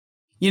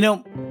You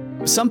know,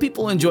 some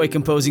people enjoy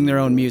composing their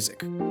own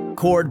music,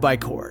 chord by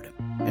chord,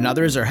 and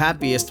others are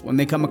happiest when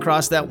they come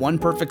across that one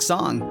perfect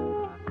song.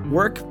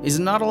 Work is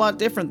not a lot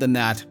different than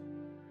that.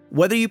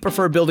 Whether you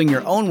prefer building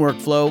your own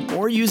workflow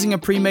or using a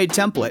pre-made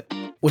template,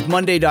 with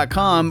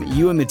Monday.com,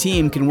 you and the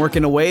team can work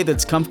in a way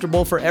that's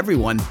comfortable for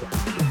everyone.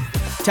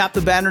 Tap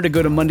the banner to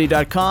go to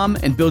Monday.com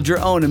and build your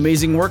own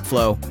amazing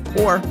workflow,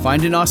 or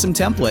find an awesome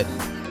template.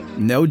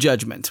 No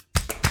judgment.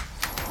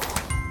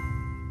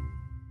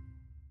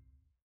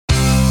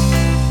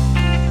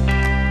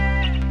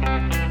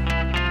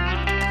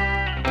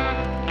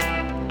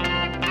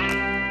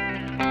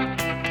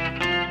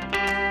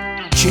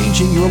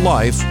 Changing your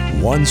life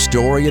one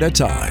story at a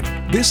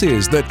time. This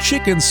is the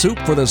Chicken Soup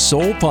for the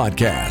Soul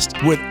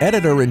podcast with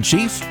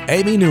Editor-in-Chief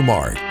Amy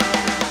Newmark.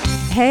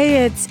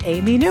 Hey, it's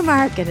Amy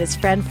Newmark and it's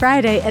Friend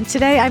Friday, and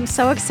today I'm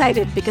so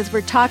excited because we're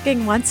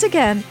talking once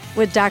again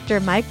with Dr.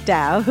 Mike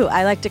Dow, who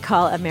I like to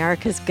call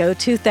America's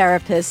go-to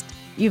therapist.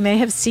 You may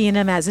have seen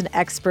him as an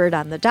expert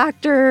on The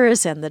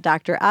Doctors and The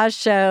Dr. Oz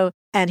Show,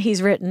 and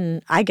he's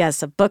written, I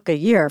guess, a book a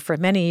year for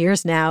many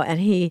years now, and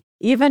he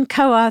even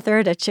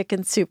co-authored a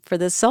Chicken Soup for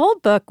the Soul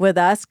book with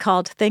us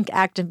called Think,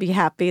 Act, and Be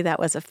Happy. That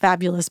was a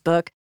fabulous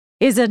book.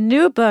 Is a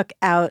new book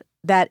out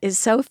that is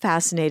so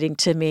fascinating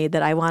to me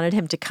that I wanted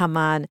him to come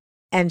on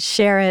and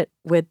share it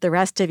with the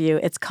rest of you.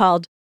 It's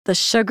called The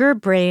Sugar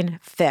Brain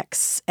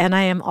Fix, and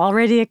I am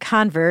already a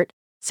convert.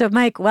 So,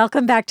 Mike,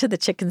 welcome back to the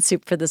Chicken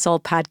Soup for the Soul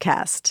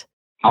podcast.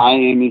 Hi,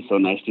 Amy. So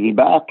nice to be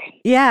back.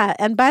 Yeah,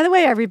 and by the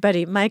way,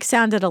 everybody, Mike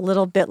sounded a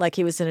little bit like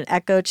he was in an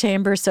echo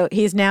chamber, so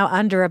he's now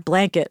under a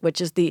blanket, which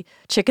is the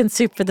Chicken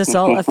Soup for the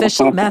Soul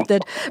official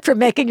method for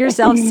making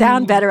yourself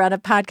sound better on a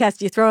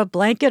podcast. You throw a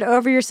blanket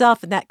over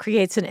yourself, and that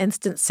creates an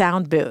instant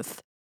sound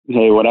booth.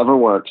 Hey, whatever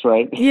works,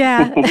 right?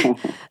 Yeah.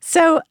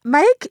 So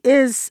Mike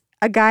is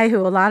a guy who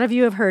a lot of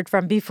you have heard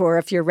from before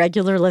if you're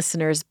regular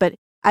listeners, but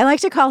I like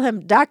to call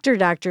him Dr.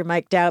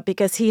 Mike Dow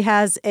because he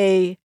has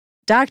a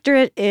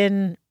doctorate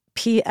in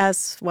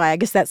PSY, I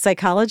guess that's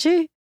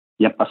psychology?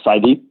 Yep, a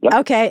PsyD. Yep.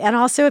 Okay, and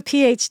also a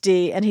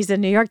PhD, and he's a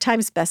New York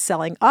Times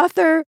bestselling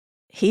author.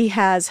 He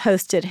has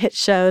hosted hit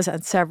shows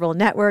on several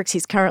networks.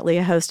 He's currently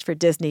a host for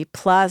Disney+.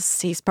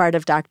 He's part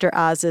of Dr.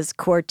 Oz's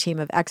core team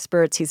of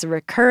experts. He's a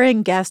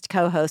recurring guest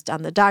co-host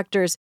on The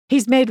Doctors.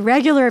 He's made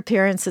regular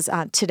appearances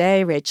on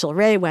Today, Rachel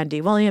Ray,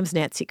 Wendy Williams,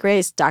 Nancy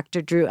Grace,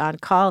 Dr. Drew on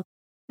Call.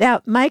 Now,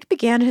 Mike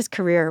began his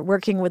career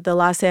working with the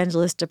Los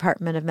Angeles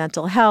Department of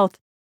Mental Health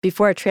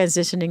before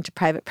transitioning to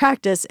private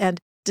practice. And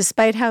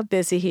despite how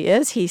busy he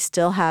is, he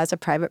still has a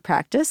private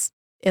practice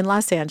in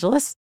Los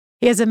Angeles.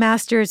 He has a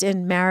master's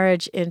in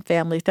marriage and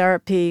family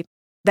therapy,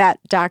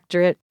 that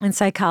doctorate in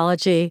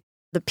psychology,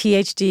 the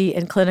PhD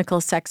in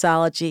clinical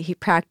sexology. He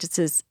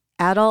practices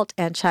adult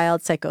and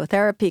child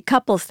psychotherapy,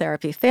 couples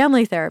therapy,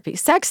 family therapy,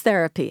 sex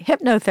therapy,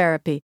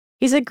 hypnotherapy.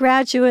 He's a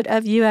graduate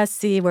of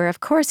USC, where, of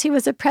course, he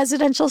was a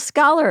presidential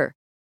scholar.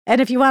 And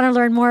if you want to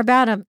learn more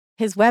about him,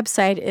 his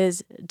website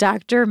is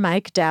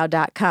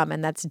drmikedow.com,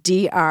 and that's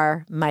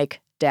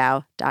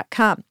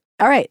drmikedow.com.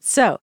 All right,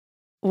 so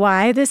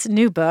why this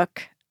new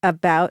book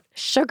about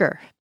sugar?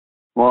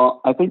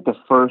 Well, I think the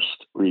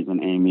first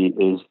reason, Amy,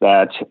 is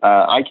that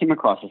I came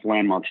across this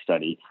landmark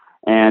study,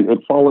 and it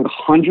followed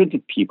hundreds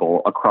of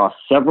people across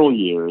several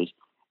years,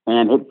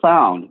 and it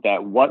found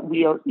that what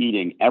we are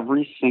eating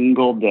every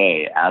single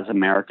day as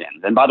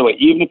Americans, and by the way,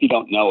 even if you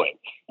don't know it,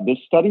 this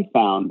study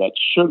found that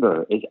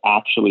sugar is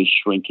actually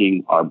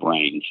shrinking our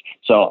brains.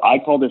 So I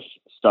call this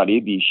study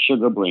the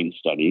sugar brain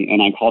study,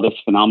 and I call this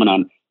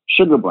phenomenon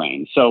sugar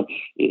brain. So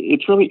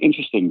it's really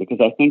interesting because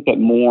I think that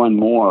more and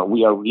more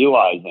we are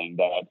realizing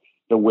that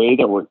the way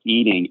that we're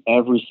eating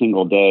every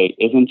single day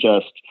isn't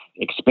just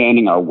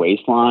expanding our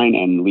waistline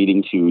and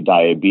leading to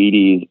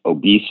diabetes,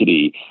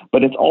 obesity,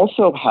 but it's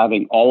also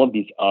having all of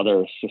these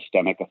other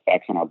systemic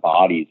effects on our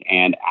bodies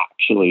and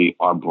actually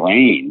our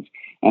brains.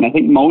 And I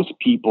think most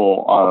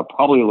people are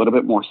probably a little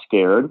bit more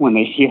scared when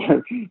they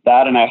hear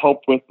that. And I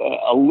hope with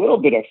a little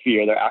bit of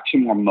fear, they're actually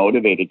more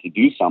motivated to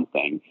do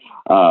something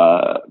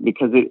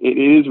because it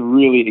is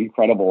really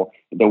incredible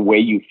the way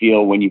you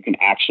feel when you can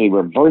actually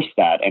reverse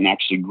that and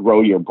actually grow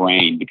your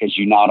brain, because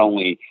you not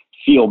only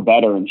feel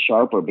better and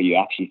sharper, but you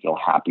actually feel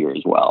happier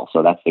as well.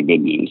 So that's the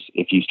good news.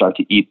 If you start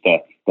to eat the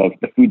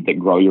food that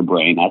grow your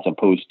brain as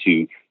opposed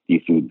to the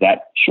food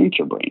that shrink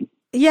your brain.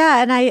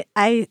 Yeah, and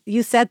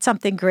you said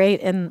something great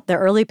in the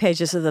early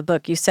pages of the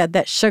book. You said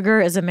that sugar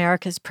is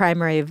America's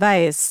primary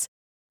vice,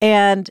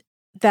 and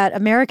that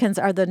Americans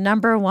are the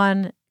number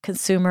one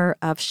consumer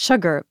of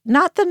sugar,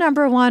 not the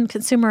number one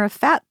consumer of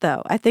fat,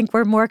 though. I think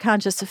we're more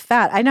conscious of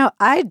fat. I know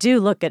I do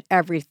look at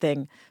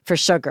everything for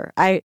sugar.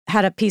 I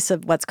had a piece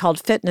of what's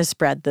called fitness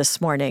bread this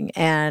morning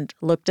and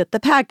looked at the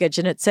package,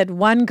 and it said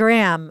 1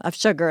 gram of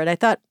sugar. And I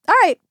thought, all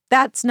right,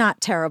 that's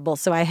not terrible.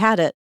 So I had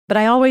it. But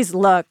I always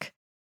look.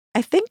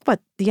 I think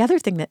what the other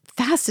thing that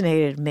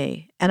fascinated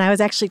me, and I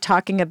was actually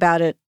talking about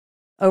it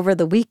over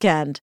the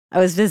weekend, I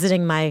was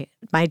visiting my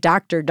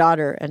doctor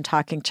daughter and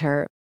talking to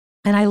her.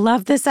 And I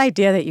love this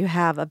idea that you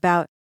have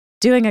about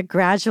doing a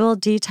gradual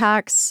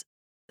detox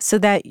so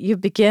that you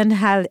begin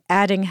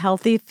adding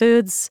healthy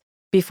foods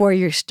before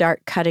you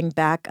start cutting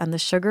back on the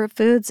sugar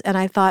foods. And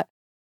I thought,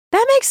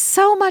 that makes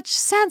so much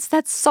sense.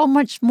 That's so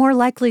much more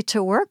likely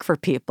to work for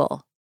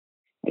people.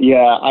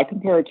 Yeah, I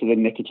compare it to the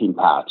nicotine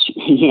patch,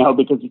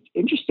 because it's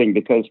interesting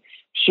because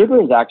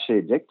sugar is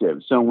actually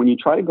addictive. So when you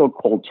try to go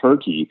cold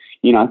turkey,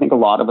 I think a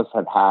lot of us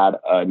have had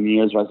a New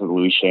Year's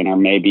resolution or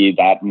maybe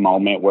that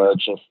moment where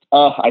it's just,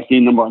 I see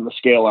a number on the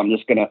scale, I'm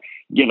just going to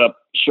give up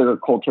sugar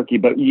cold turkey.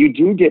 But you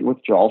do get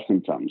withdrawal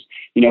symptoms.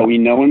 We know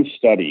in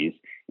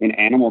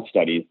animal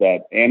studies,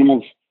 that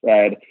animals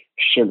fed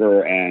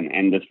sugar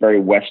and this very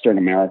Western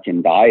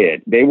American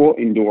diet, they will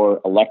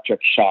endure electric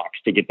shocks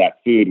to get that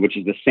food, which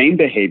is the same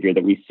behavior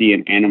that we see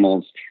in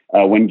animals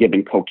when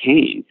given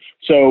cocaine.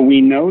 So we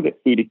know that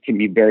food can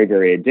be very,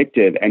 very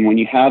addictive. And when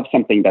you have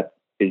something that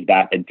is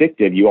that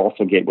addictive, you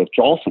also get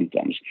withdrawal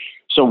symptoms.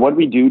 So what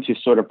we do to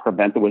sort of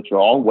prevent the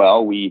withdrawal?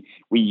 Well, we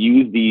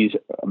use these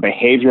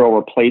behavioral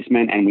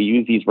replacement and we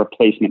use these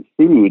replacement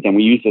foods and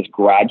we use this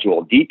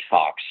gradual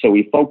detox. So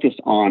we focus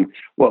on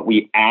what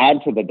we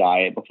add to the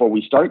diet before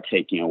we start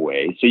taking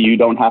away. So you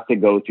don't have to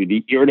go through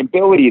the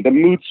irritability, the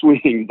mood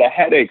swings, the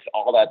headaches,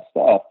 all that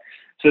stuff,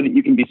 so that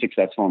you can be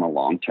successful in the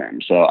long term.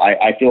 So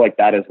I feel like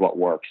that is what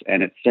works.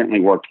 And it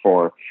certainly worked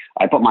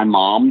I put my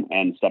mom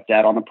and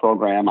stepdad on the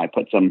program. I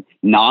put some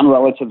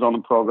non-relatives on the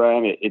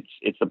program.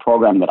 It's the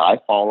program that I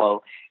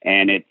follow.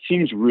 And it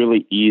seems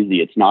really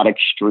easy. It's not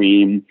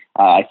extreme.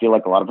 I feel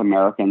like a lot of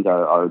Americans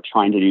are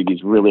trying to do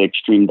these really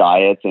extreme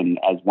diets. And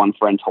as one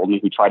friend told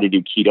me who tried to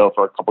do keto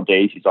for a couple of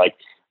days,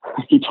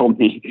 he told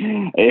me,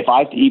 if I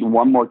have to eat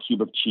one more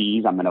cube of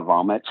cheese, I'm going to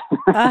vomit.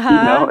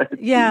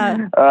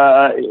 Yeah.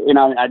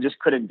 I just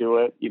couldn't do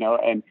it,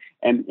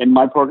 and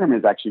my program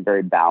is actually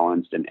very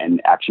balanced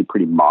and actually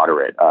pretty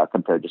moderate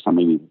compared to some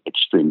of these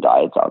extreme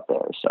diets out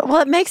there. So,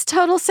 well, it makes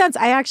total sense.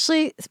 I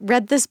actually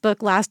read this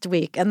book last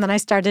week and then I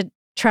started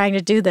trying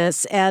to do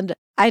this, and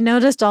I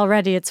noticed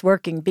already it's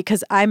working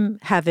because I'm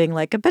having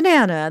like a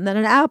banana and then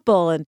an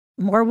apple and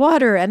more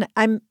water, and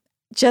I'm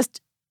just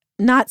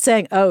not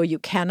saying, oh, you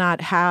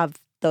cannot have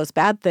those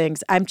bad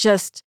things. I'm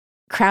just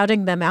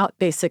crowding them out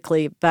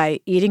basically by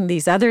eating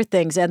these other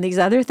things. And these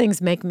other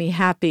things make me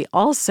happy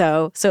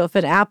also. So if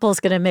an apple is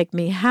going to make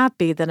me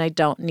happy, then I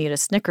don't need a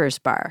Snickers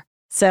bar.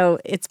 So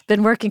it's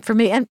been working for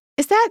me. And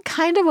is that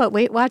kind of what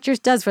Weight Watchers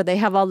does, where they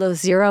have all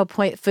those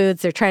 0-point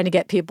foods? They're trying to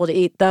get people to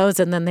eat those,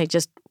 and then they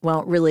just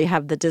won't really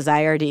have the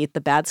desire to eat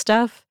the bad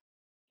stuff?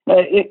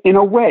 In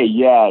a way,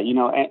 yeah,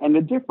 and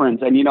the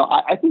difference, and,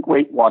 I think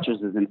Weight Watchers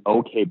is an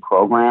okay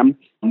program.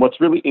 And what's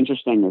really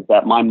interesting is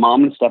that my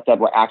mom and stepdad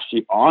were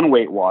actually on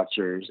Weight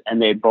Watchers, and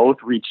they both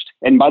reached,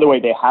 and by the way,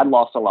 they had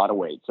lost a lot of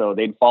weight. So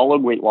they'd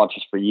followed Weight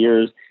Watchers for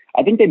years.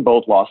 I think they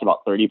both lost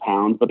about 30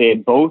 pounds, but they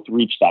had both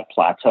reached that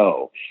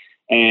plateau.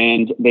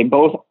 And they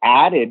both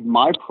added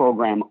my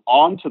program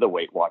onto the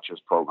Weight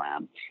Watchers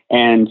program.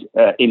 And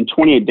in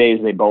 28 days,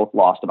 they both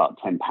lost about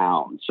 10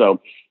 pounds.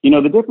 So,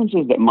 the difference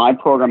is that my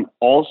program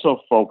also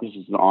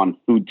focuses on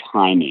food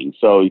timing.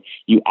 So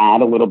you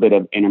add a little bit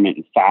of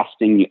intermittent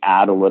fasting, you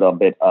add a little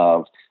bit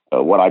of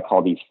what I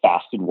call these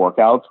fasted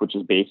workouts, which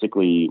is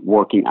basically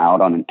working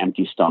out on an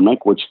empty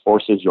stomach, which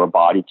forces your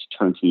body to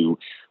turn to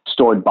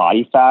stored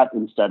body fat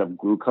instead of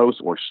glucose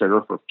or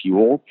sugar for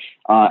fuel.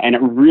 And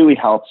it really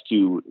helps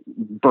to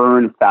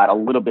burn fat a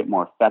little bit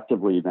more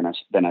effectively than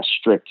a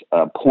strict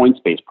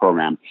points-based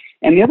program.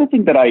 And the other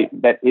thing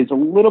that is a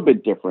little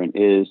bit different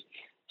is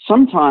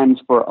sometimes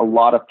for a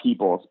lot of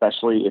people,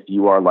 especially if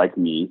you are like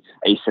me,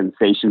 a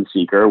sensation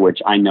seeker, which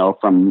I know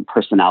from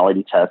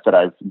personality tests that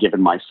I've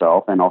given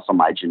myself and also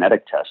my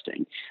genetic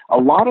testing, a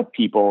lot of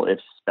people,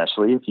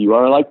 especially if you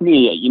are like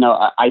me,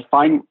 I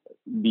find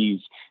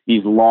these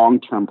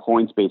long-term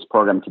points-based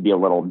programs to be a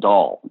little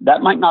dull.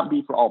 That might not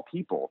be for all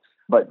people,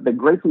 but the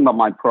great thing about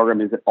my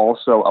program is it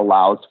also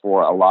allows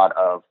for a lot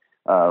of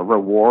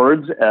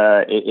rewards.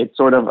 It's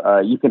sort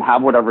of, you can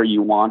have whatever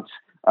you want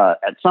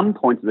at some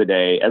points of the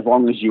day, as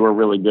long as you are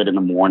really good in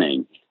the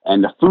morning.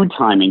 And the food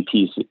timing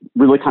piece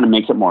really kind of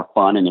makes it more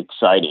fun and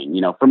exciting.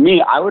 For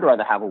me, I would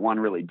rather have one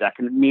really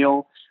decadent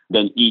meal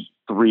than eat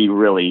 3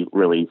 really,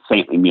 really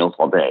saintly meals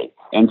all day.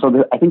 And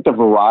so I think the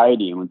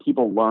variety, and when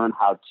people learn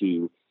how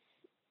to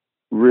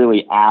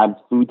really add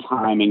food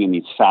timing and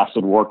these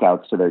fasted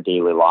workouts to their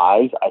daily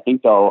lives, I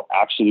think they'll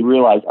actually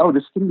realize, oh,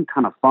 this can be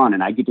kind of fun.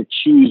 And I get to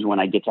choose when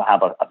I get to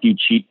have a few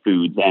cheat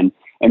foods. And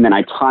then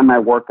I time my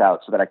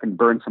workout so that I can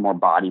burn some more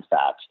body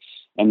fat.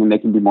 And then they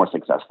can be more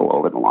successful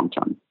over the long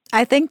term.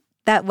 I think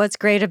that what's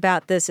great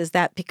about this is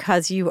that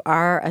because you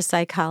are a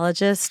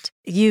psychologist,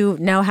 you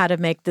know how to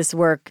make this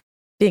work,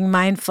 being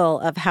mindful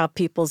of how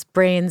people's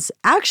brains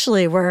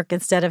actually work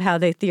instead of how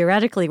they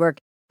theoretically work.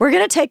 We're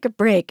going to take a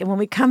break, and when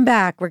we come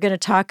back, we're going to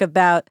talk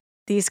about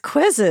these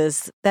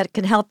quizzes that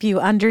can help you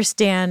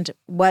understand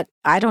what,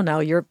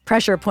 your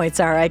pressure points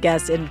are, I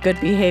guess, in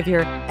good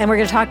behavior. And we're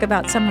going to talk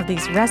about some of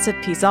these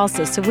recipes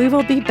also. So we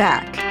will be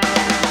back.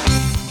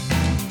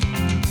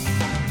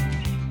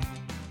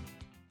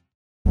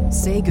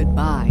 say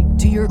goodbye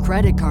to your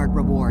credit card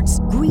rewards.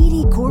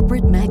 Greedy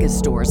corporate mega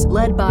stores,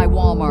 led by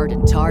Walmart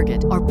and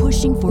Target, are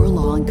pushing for a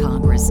law in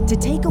Congress to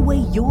take away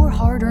your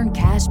hard-earned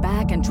cash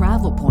back and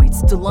travel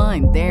points to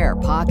line their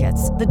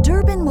pockets. The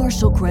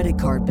Durbin-Marshall credit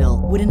card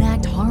bill would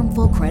enact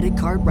harmful credit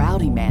card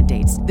routing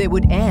mandates that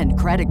would end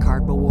credit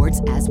card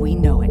rewards as we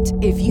know it.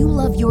 If you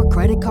love your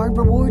credit card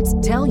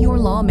rewards, tell your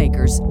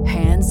lawmakers,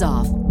 hands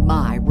off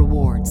my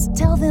rewards.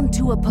 Tell them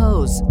to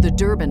oppose the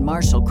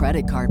Durbin-Marshall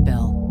credit card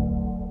bill.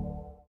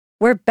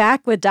 We're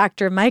back with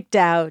Dr. Mike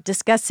Dow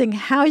discussing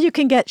how you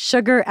can get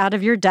sugar out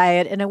of your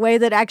diet in a way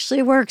that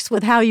actually works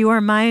with how your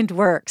mind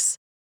works.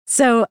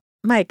 So,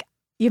 Mike,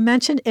 you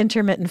mentioned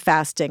intermittent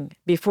fasting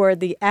before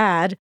the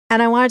ad,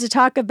 and I wanted to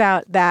talk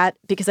about that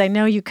because I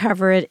know you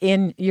cover it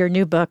in your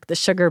new book, The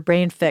Sugar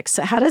Brain Fix.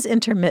 So how does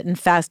intermittent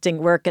fasting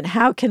work, and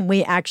how can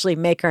we actually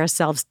make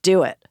ourselves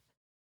do it?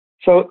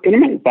 So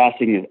intermittent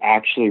fasting is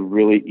actually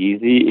really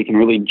easy. It can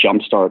really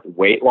jumpstart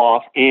weight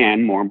loss,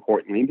 and more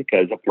importantly,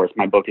 because of course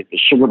my book is The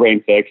Sugar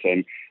Brain Fix,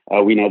 and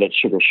we know that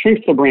sugar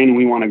shrinks the brain and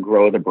we want to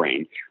grow the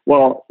brain.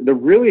 Well, the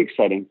really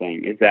exciting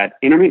thing is that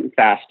intermittent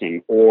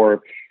fasting,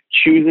 or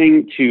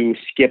choosing to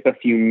skip a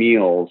few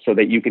meals so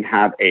that you can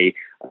have a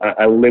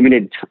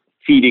limited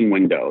feeding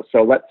window.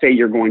 So let's say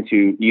you're going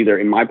to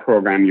in my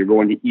program, you're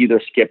going to either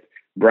skip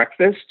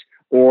breakfast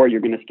or you're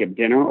going to skip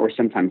dinner, or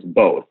sometimes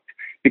both.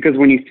 Because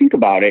when you think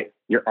about it,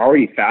 you're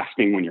already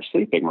fasting when you're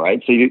sleeping,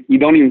 right? So you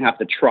don't even have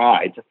to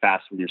try to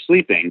fast when you're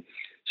sleeping.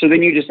 So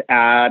then you just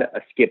add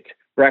a skipped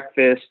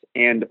breakfast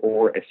and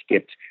or a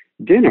skipped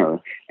dinner,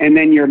 and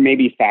then you're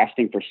maybe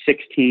fasting for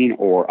 16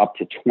 or up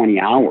to 20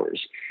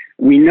 hours.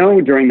 We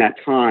know during that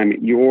time,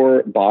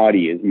 your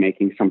body is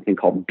making something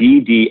called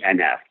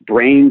BDNF,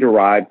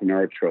 brain-derived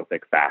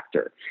neurotrophic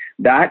factor.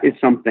 That is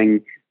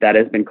something that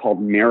has been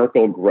called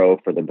miracle grow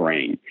for the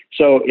brain.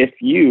 So if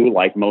you,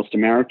 like most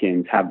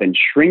Americans, have been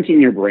shrinking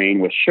your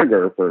brain with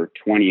sugar for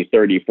 20,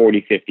 30,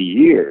 40, 50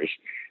 years,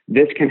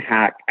 this can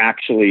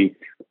actually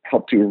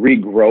help to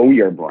regrow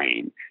your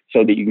brain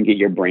so that you can get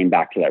your brain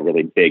back to that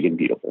really big and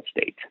beautiful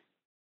state.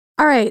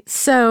 All right,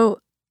 so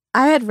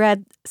I had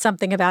read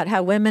something about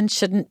how women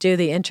shouldn't do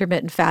the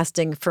intermittent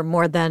fasting for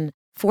more than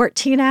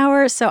 14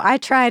 hours. So I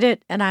tried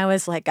it and I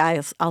was like,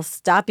 I'll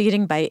stop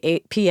eating by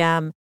 8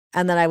 p.m.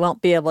 and then I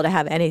won't be able to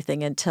have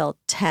anything until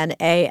 10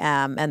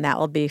 a.m. and that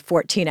will be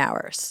 14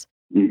 hours.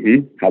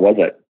 Mm-hmm. How was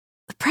it?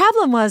 The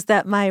problem was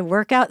that my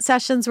workout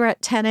sessions were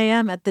at 10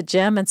 a.m. at the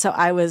gym. And so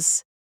I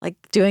was like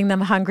doing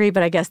them hungry,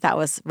 but I guess that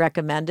was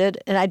recommended.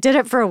 And I did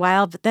it for a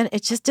while, but then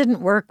it just didn't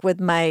work with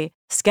my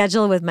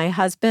schedule with my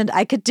husband.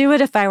 I could do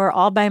it if I were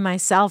all by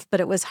myself, but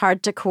it was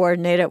hard to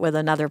coordinate it with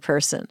another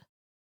person.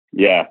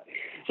 Yeah.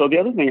 So the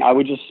other thing, I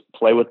would just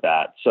play with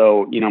that.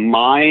 So,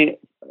 my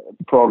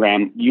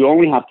program, you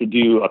only have to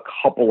do a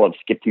couple of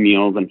skipped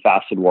meals and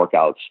fasted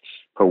workouts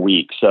per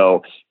week.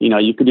 So,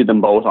 you could do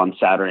them both on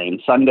Saturday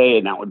and Sunday,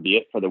 and that would be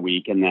it for the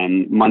week. And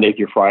then Monday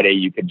through Friday,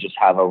 you could just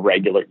have a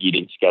regular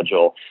eating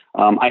schedule.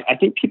 I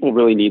think people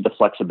really need the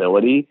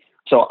flexibility.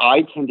 So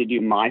I tend to do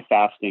my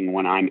fasting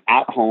when I'm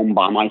at home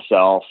by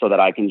myself so that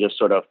I can just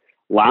sort of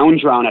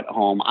lounge around at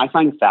home. I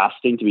find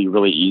fasting to be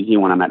really easy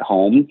when I'm at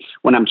home.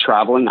 When I'm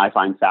traveling, I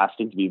find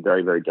fasting to be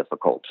very, very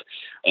difficult.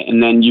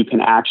 And then you can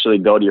actually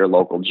go to your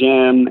local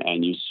gym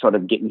and you sort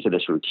of get into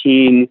this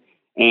routine.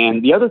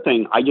 And the other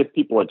thing, I give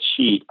people a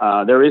cheat.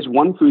 There is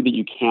one food that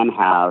you can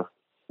have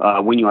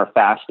when you are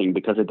fasting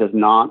because it does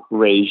not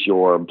raise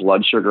your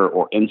blood sugar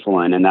or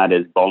insulin, and that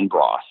is bone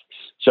broth.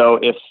 So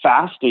if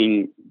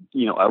fasting,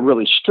 a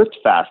really strict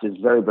fast is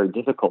very, very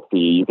difficult for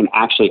you, you can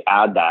actually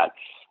add that.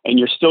 And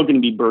you're still going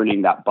to be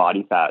burning that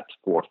body fat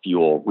for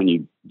fuel when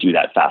you do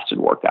that fasted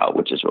workout,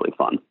 which is really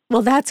fun.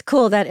 Well, that's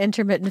cool that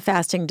intermittent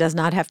fasting does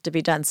not have to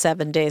be done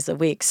 7 days a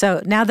week.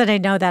 So now that I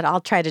know that,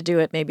 I'll try to do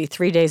it maybe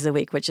 3 days a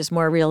week, which is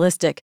more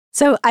realistic.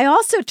 So I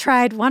also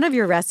tried one of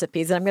your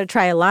recipes, and I'm going to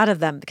try a lot of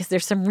them because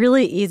there's some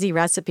really easy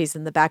recipes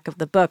in the back of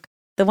the book.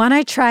 The one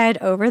I tried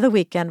over the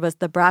weekend was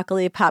the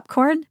broccoli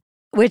popcorn,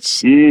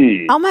 which,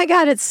 oh my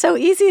God, it's so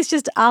easy. It's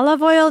just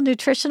olive oil,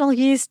 nutritional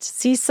yeast,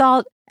 sea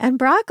salt, and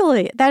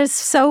broccoli. That is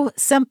so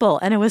simple,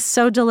 and it was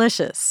so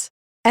delicious.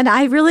 And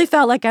I really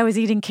felt like I was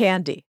eating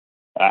candy.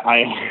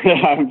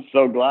 I'm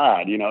so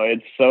glad.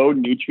 It's so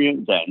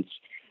nutrient dense.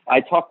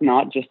 I talk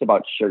not just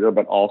about sugar,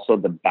 but also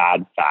the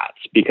bad fats,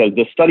 because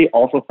the study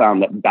also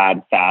found that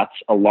bad fats,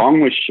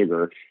 along with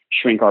sugar,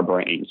 shrink our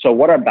brain. So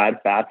what are bad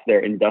fats? They're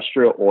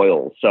industrial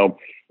oils. So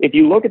if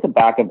you look at the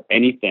back of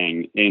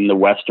anything in the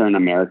Western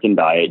American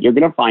diet, you're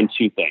going to find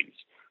two things: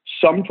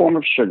 some form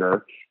of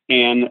sugar,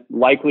 and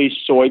likely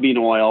soybean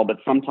oil, but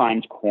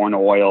sometimes corn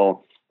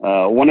oil,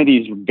 one of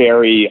these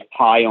very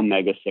high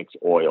omega-6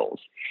 oils.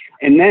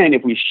 And then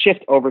if we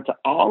shift over to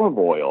olive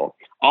oil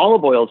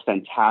is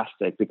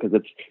fantastic because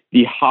it's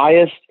the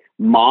highest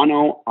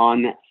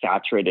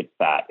monounsaturated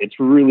fat. It's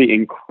really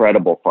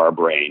incredible for our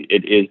brain.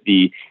 It is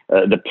the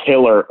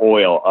pillar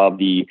oil of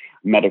the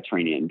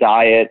Mediterranean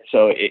diet.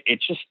 So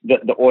it's just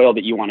the oil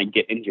that you want to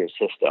get into your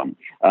system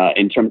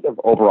in terms of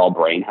overall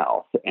brain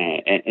health.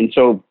 And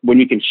so when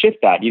you can shift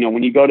that,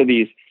 when you go to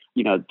these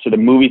to the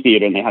movie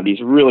theater and they have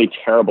these really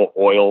terrible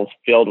oils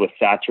filled with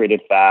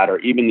saturated fat, or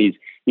even these,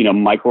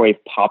 microwave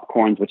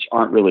popcorns, which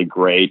aren't really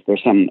great.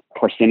 There's some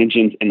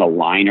carcinogens in the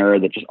liner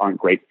that just aren't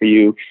great for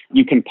you.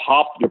 You can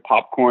pop your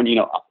popcorn,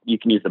 you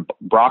can use the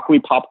broccoli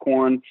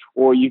popcorn,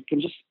 or you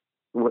can just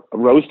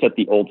roast it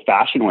the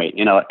old-fashioned way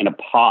in a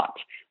pot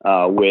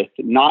with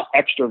not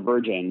extra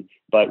virgin,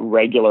 but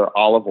regular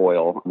olive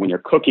oil when you're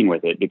cooking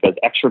with it, because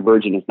extra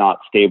virgin is not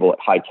stable at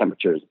high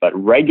temperatures, but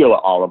regular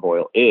olive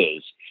oil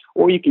is.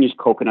 Or you can use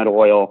coconut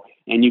oil,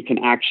 and you can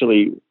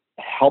actually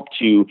help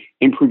to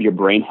improve your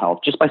brain health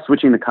just by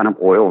switching the kind of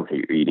oils that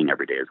you're eating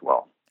every day as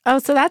well. Oh,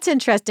 so that's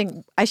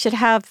interesting. I should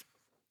have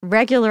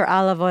regular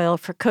olive oil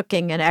for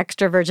cooking and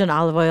extra virgin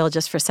olive oil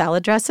just for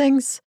salad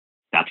dressings?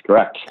 That's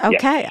correct.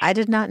 Okay, Yes. I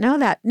did not know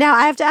that. Now,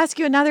 I have to ask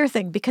you another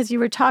thing, because you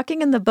were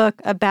talking in the book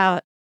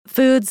about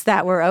foods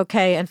that were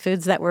okay and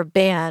foods that were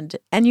banned,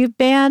 and you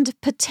banned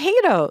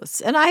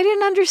potatoes. And I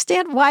didn't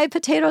understand why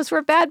potatoes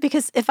were bad,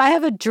 because if I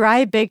have a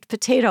dry baked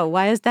potato,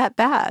 why is that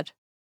bad?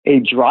 A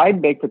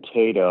dried baked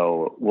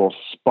potato will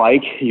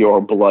spike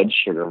your blood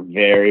sugar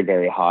very,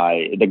 very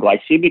high. The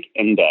glycemic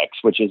index,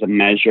 which is a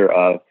measure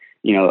of,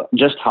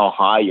 just how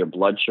high your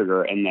blood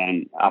sugar, and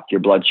then after your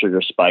blood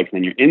sugar spikes,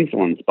 then your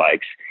insulin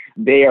spikes,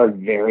 they are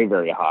very,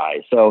 very high.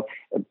 So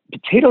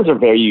potatoes are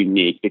very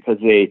unique because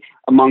they,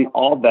 among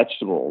all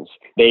vegetables,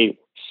 they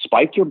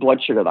spike your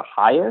blood sugar the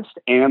highest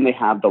and they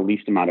have the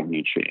least amount of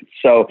nutrients.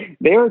 So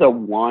they're the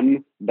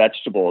one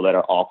vegetable that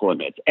are off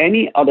limits.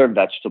 Any other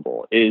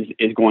vegetable is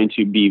going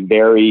to be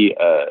very,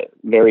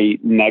 very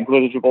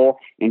negligible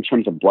in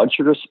terms of blood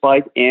sugar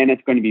spike, and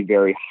it's going to be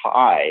very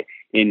high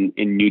in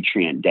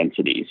nutrient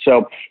density.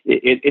 So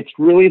it's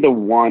really the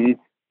one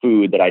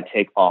food that I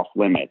take off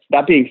limits.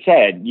 That being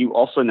said, you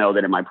also know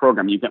that in my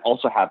program, you can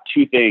also have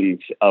two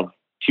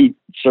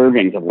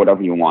servings of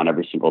whatever you want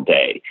every single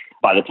day.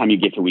 By the time you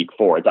get to week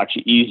 4, it's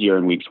actually easier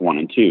in weeks 1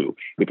 and 2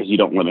 because you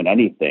don't limit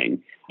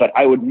anything. But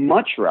I would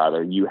much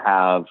rather you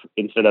have,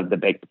 instead of the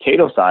baked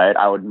potato side,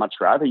 I would much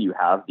rather you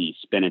have the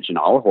spinach and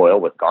olive oil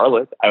with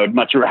garlic. I would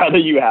much rather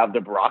you have the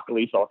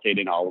broccoli sauteed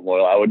in olive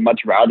oil. I would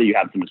much rather you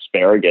have some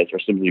asparagus or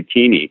some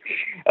zucchini.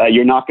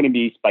 You're not going to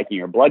be spiking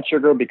your blood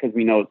sugar, because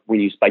we know when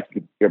you spike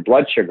your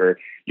blood sugar,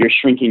 you're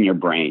shrinking your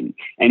brain.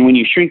 And when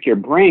you shrink your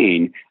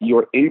brain,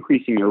 you're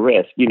increasing your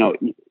risk.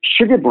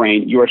 Sugar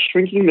brain, you are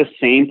shrinking the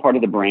same part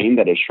of the brain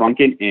that is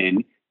shrunken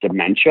in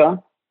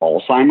dementia,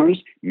 Alzheimer's,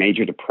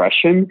 major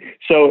depression.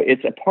 So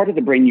it's a part of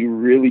the brain you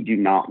really do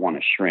not want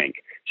to shrink.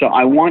 So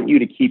I want you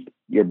to keep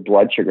your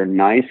blood sugar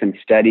nice and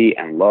steady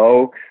and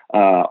low.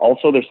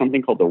 Also, there's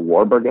something called the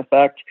Warburg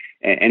effect.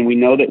 And we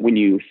know that when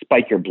you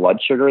spike your blood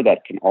sugar,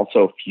 that can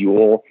also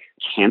fuel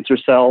cancer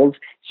cells.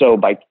 So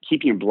by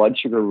keeping your blood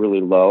sugar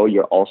really low,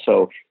 you're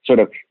also sort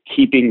of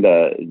keeping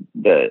the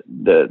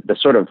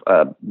sort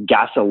of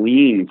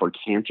gasoline for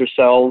cancer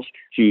cells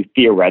to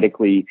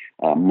theoretically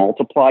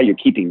multiply. You're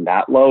keeping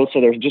that low. So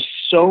there's just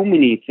so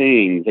many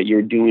things that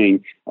you're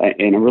doing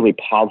in a really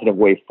positive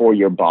way for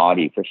your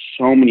body, for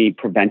so many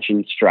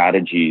prevention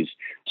strategies,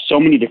 so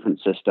many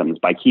different systems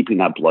by keeping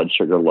that blood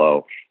sugar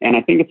low. And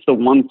I think it's the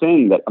one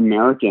thing that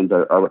Americans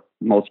are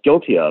most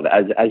guilty of.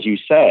 As you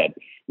said,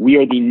 we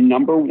are the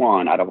number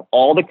one out of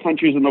all the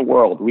countries in the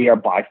world. We are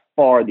by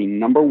far the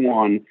number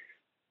one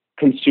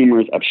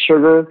consumers of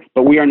sugar,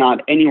 but we are not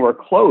anywhere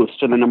close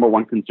to the number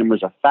one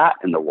consumers of fat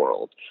in the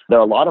world. There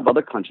are a lot of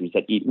other countries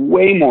that eat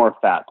way more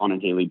fat on a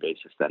daily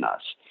basis than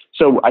us.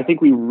 So I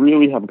think we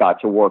really have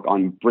got to work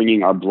on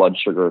bringing our blood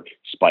sugar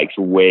spikes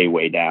way,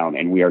 way down,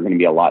 and we are going to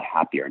be a lot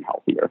happier and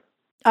healthier.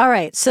 All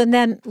right. So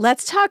then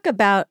let's talk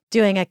about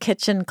doing a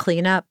kitchen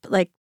cleanup.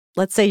 Like,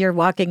 let's say you're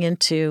walking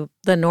into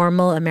the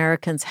normal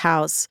American's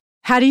house.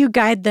 How do you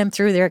guide them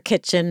through their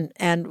kitchen?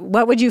 And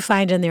what would you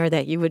find in there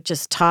that you would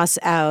just toss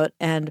out?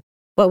 And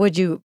what would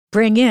you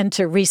bring in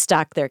to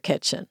restock their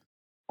kitchen?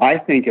 I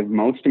think if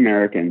most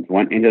Americans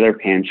went into their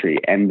pantry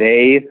and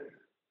they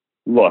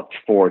looked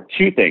for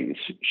two things,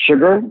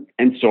 sugar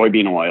and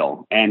soybean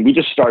oil, and we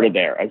just started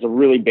there as a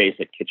really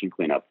basic kitchen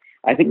cleanup,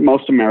 I think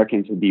most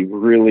Americans would be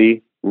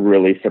really,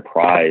 really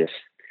surprised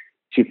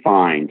to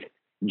find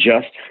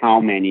just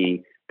how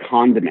many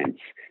condiments,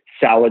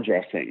 salad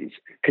dressings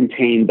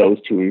contain those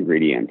two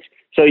ingredients.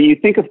 So you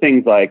think of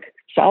things like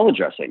salad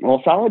dressing.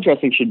 Well, salad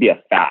dressing should be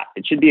a fat.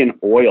 It should be an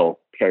oil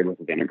paired with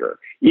vinegar.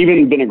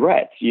 Even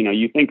vinaigrettes,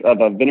 you think of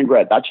a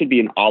vinaigrette, that should be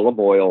an olive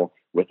oil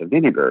with a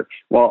vinegar.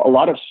 Well, a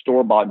lot of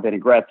store-bought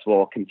vinaigrettes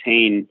will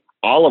contain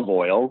olive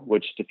oil,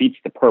 which defeats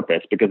the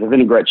purpose, because a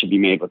vinaigrette should be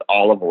made with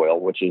olive oil,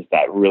 which is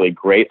that really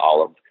great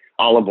olive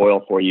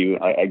oil for you.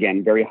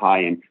 Again, very high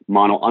in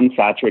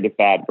monounsaturated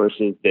fat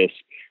versus this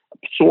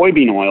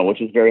soybean oil,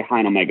 which is very high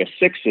in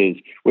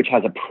omega-6s, which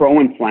has a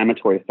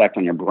pro-inflammatory effect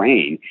on your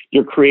brain.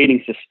 You're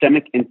creating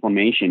systemic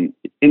inflammation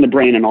in the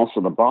brain and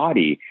also the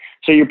body.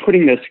 So you're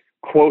putting this,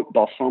 quote,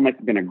 balsamic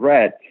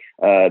vinaigrette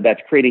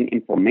that's creating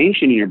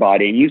inflammation in your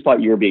body, and you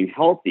thought you were being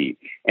healthy.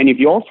 And if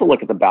you also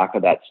look at the back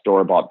of that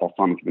store-bought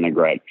balsamic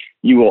vinaigrette,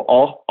 you will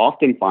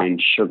often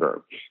find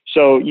sugar.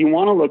 So you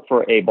want to look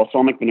for a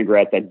balsamic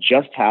vinaigrette that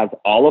just has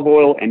olive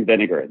oil and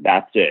vinegar.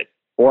 That's it.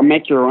 Or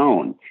make your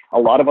own. A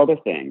lot of other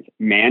things,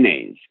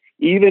 mayonnaise,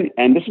 even,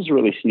 and this is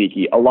really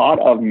sneaky, a lot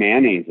of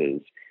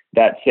mayonnaises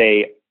that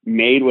say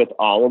made with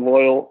olive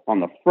oil on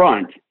the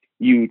front,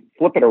 you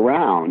flip it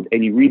around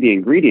and you read the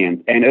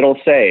ingredients and it'll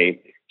say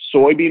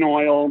soybean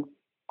oil,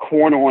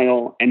 corn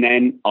oil, and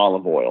then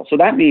olive oil. So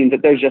that means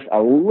that there's just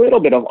a little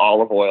bit of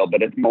olive oil,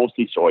 but it's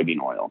mostly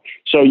soybean oil.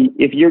 So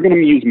if you're going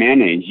to use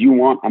mayonnaise, you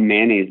want a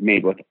mayonnaise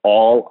made with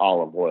all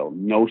olive oil,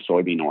 no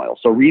soybean oil.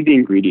 So read the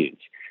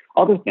ingredients.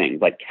 Other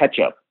things like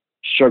ketchup,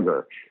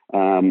 sugar,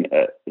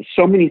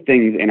 so many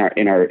things in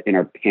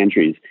our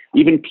pantries,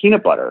 even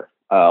peanut butter.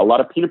 A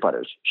lot of peanut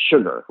butters,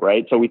 sugar,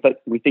 right? So we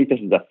think this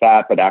is a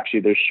fat, but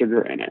actually there's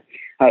sugar in it.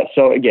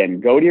 So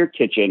again, go to your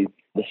kitchen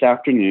this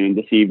afternoon,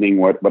 this evening,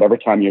 whatever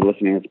time you're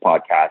listening to this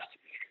podcast,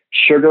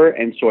 sugar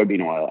and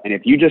soybean oil. And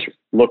if you just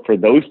look for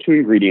those two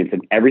ingredients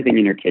in everything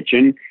in your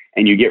kitchen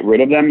and you get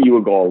rid of them, you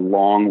will go a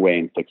long way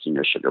in fixing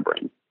your sugar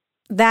brain.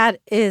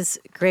 That is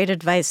great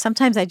advice.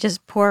 Sometimes I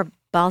just pour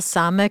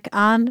balsamic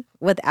on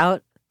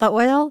without the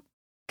oil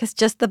because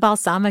just the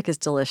balsamic is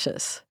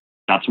delicious.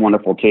 That's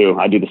wonderful too.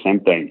 I do the same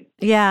thing.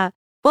 Yeah.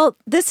 Well,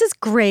 this is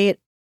great.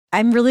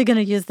 I'm really going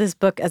to use this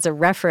book as a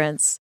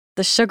reference.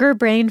 The Sugar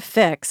Brain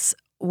Fix.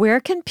 Where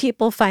can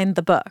people find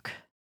the book?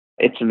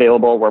 It's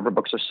available wherever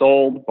books are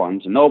sold,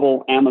 Barnes &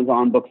 Noble,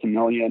 Amazon, Books A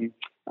Million,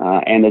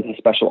 and there's a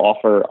special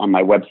offer on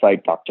my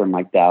website,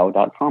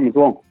 drmikedow.com as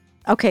well.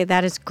 Okay,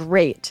 that is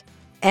great.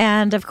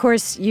 And of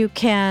course, you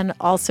can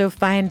also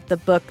find the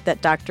book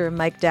that Dr.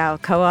 Mike Dow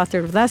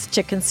co-authored with us,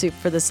 Chicken Soup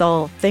for the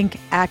Soul, Think,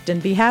 Act,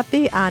 and Be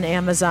Happy, on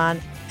Amazon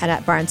and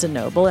at Barnes &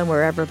 Noble and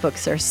wherever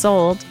books are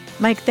sold.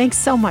 Mike, thanks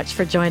so much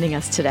for joining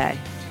us today.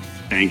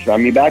 Thanks for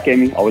having me back,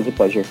 Amy. Always a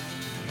pleasure.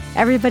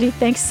 Everybody,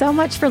 thanks so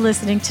much for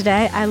listening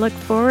today. I look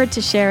forward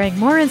to sharing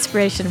more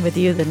inspiration with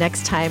you the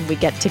next time we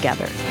get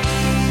together.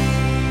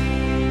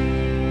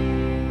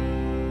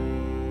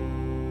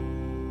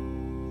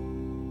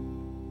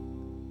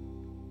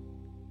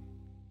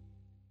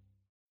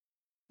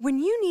 When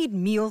you need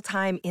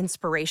mealtime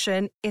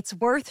inspiration, it's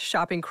worth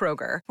shopping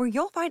Kroger, where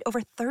you'll find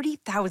over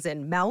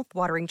 30,000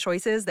 mouth-watering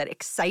choices that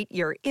excite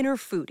your inner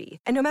foodie.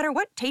 And no matter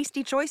what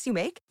tasty choice you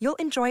make, you'll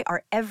enjoy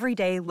our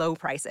everyday low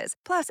prices,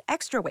 plus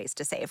extra ways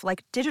to save,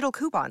 like digital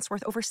coupons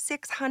worth over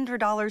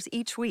 $600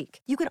 each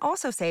week. You can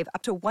also save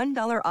up to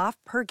 $1 off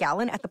per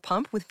gallon at the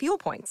pump with fuel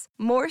points.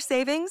 More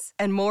savings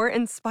and more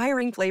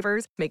inspiring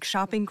flavors make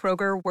shopping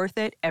Kroger worth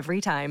it every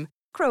time.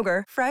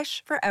 Kroger,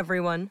 fresh for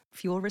everyone.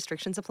 Fuel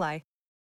restrictions apply.